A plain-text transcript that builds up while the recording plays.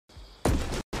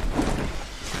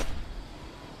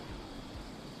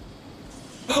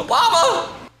Llama!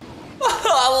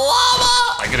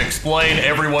 Llama! I can explain,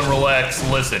 everyone relax,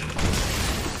 listen.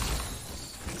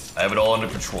 I have it all under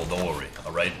control, don't worry,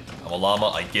 alright? I'm a llama,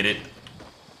 I get it.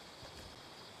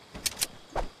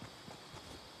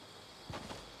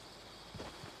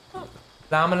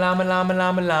 Llama, llama, llama,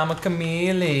 llama, llama,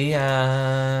 chameleon.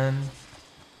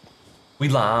 We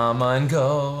llama and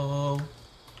go.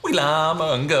 We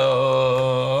llama and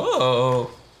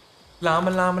go.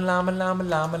 Llama, llama, llama, llama,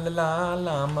 llama, la, la,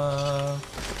 llama.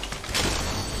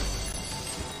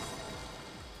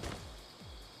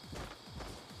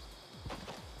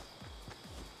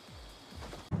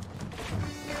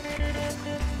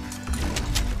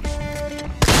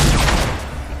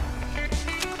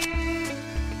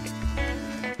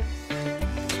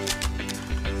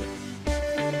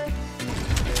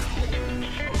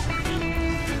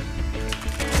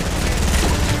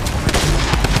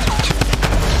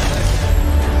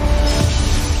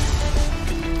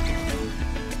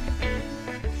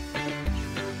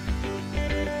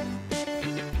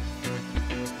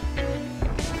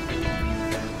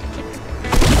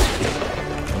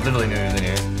 Literally knew he was in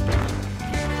here.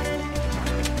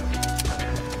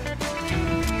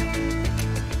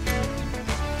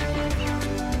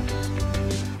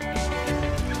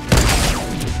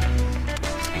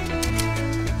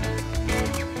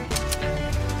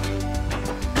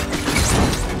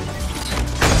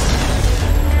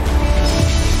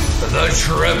 The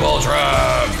triple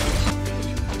trap!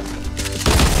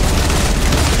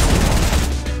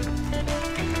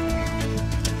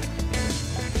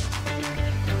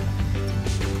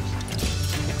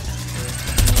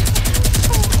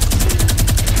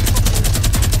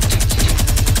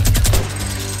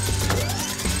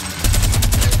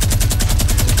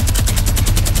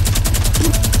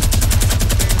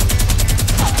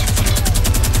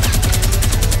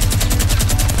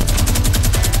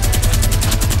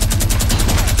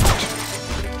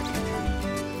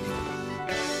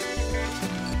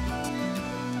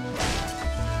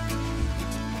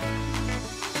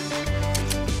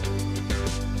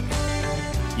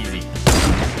 Easy.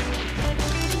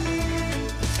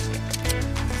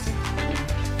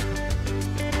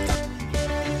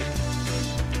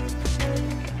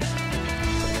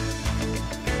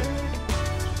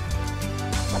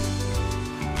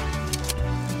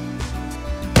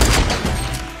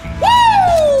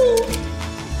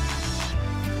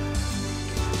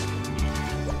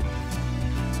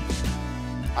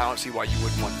 I don't see why you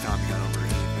wouldn't want Tommy gun over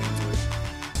anything.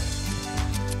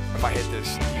 If I hit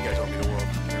this, you guys owe me the world.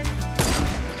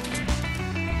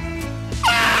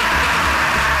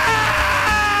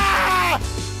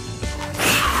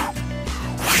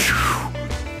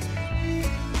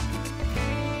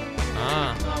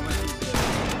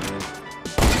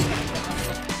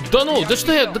 Да ну, да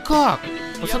что я, да как?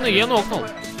 Пацаны, я нокнул.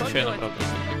 Случайно, правда.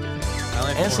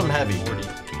 And some heavy.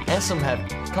 And some heavy.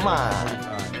 Come on.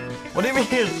 What do you mean?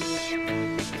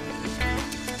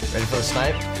 Ready for the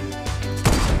snipe?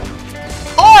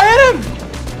 Oh, I hit him!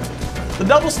 The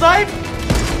double snipe?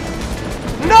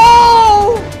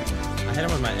 No! I hit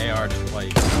him with my AR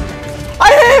twice.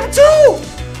 I hit him too!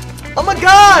 Oh my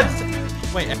god!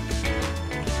 Wait.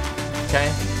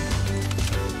 Okay.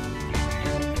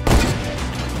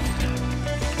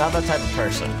 Not that type of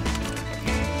person.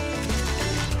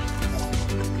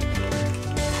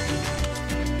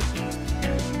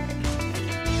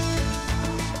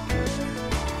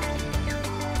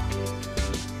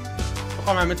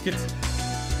 Kom maar met kit.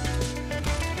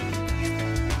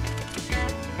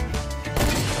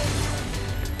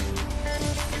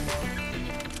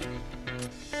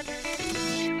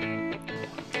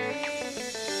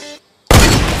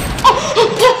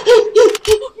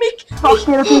 Fuck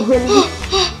me, dat is heel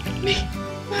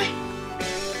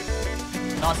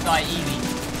Last guy easy.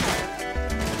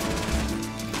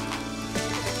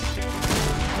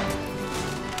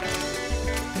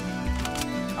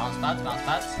 Bounce pads, bounce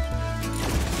pads.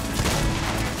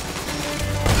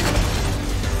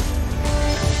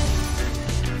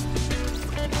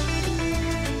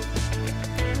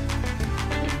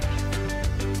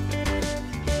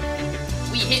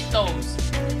 We hit those.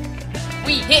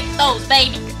 We hit those,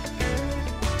 baby.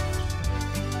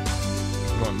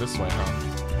 Going this way, huh?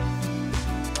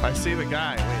 I see the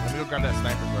guy. Wait, let me go grab that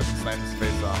sniper so I can snipe his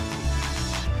face off.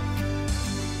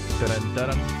 Dun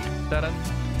dun dun dun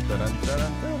dun dun dun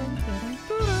dun.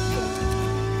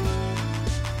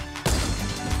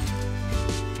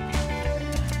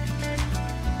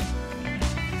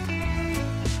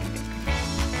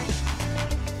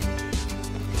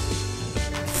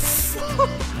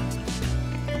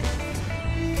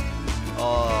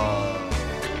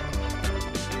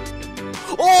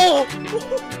 Oh!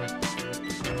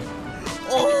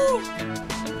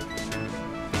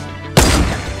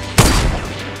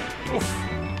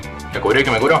 Me cubrí,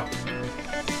 que me curo.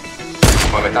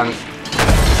 Pues me están...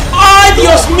 ¡Ay,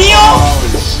 Dios mío! Oh,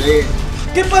 shit.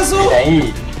 ¿Qué pasó? Mira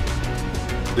ahí.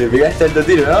 Le pegaste el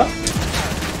tiro, ¿no?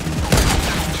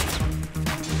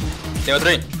 Tem outro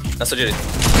aí, na sua direita.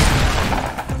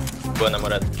 Boa,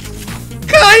 namorada.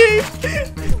 Cai!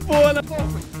 Boa, na...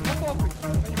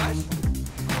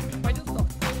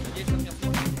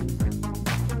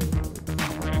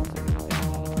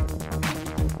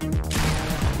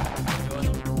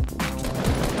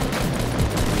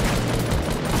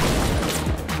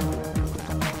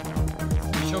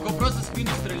 Jogou pro outro spin,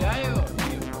 estrelhar e eu...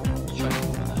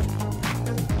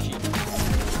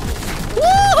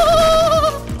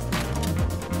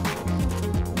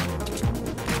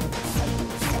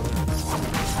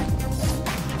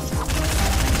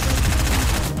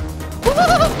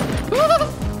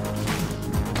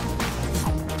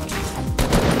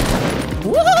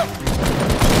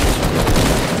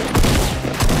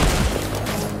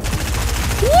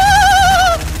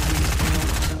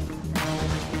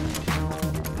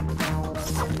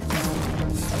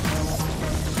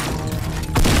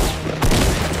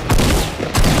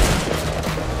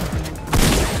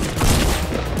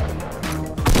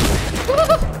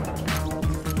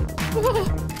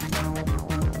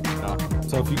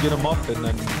 So if you get them up and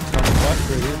then turn the left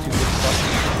right here, you get stuck.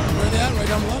 Where they at? Right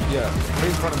down below? Yeah, right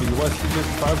in front of me. West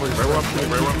 255 where yeah,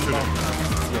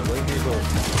 right here you go.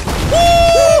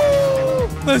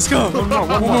 Let's go.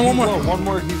 One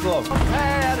more, he's low.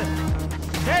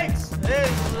 Takes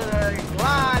his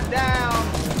glide down,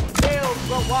 scales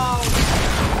the wall,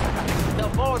 to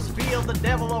force field the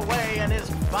devil away and his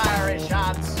fiery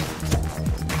shots.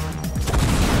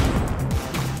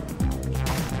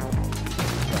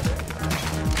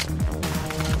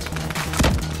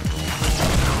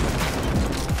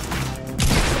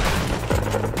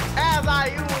 As I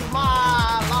use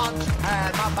my launch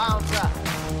pad, my bouncer,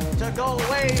 to go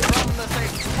away from the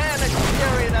satanic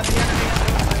fury that the enemy is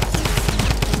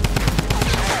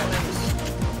using.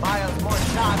 Fires more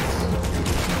shots.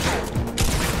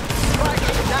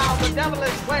 Striking down the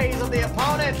devilish ways of the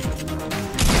opponent.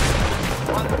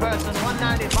 One person,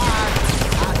 195.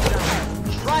 I jump,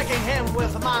 striking him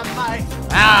with my might.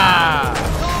 Ah!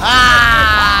 Ah!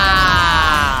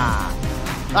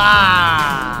 Ah!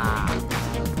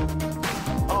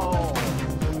 Oh,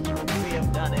 we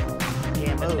have done it.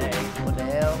 Game of day. What the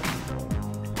hell?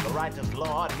 The righteous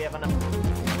Lord given him.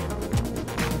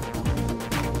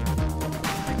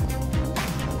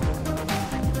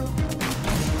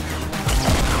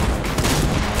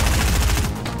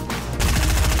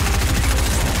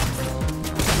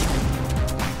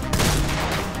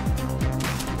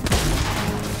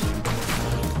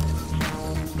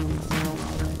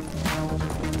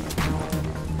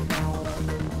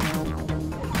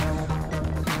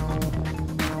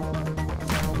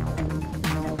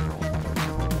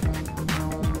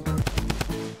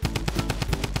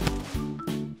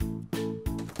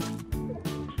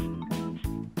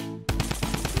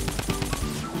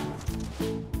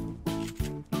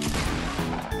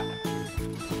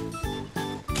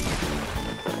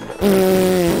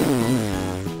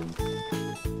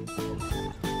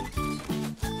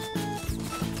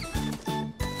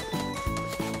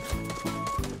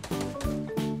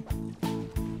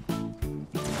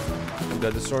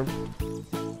 Dead the storm.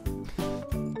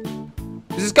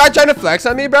 Is this guy trying to flex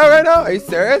on me, bro, right now? Are you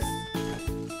serious?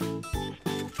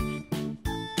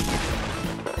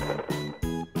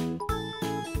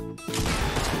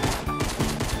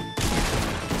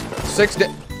 Six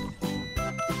di-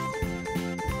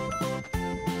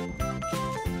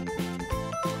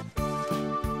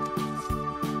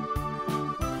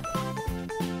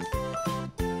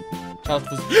 Child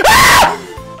was...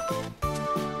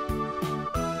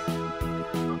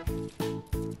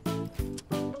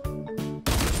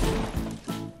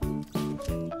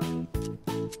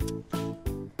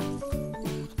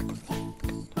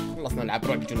 خلصنا نلعب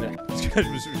رعب جنة.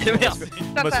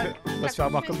 بس في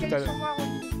عماقة بتاعي.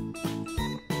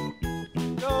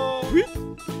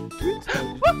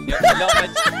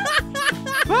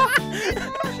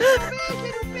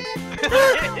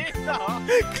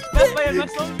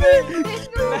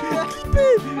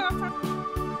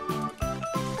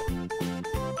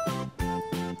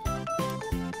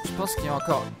 Je pense qu'il y a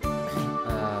encore... Il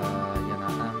y en a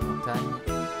un montagne.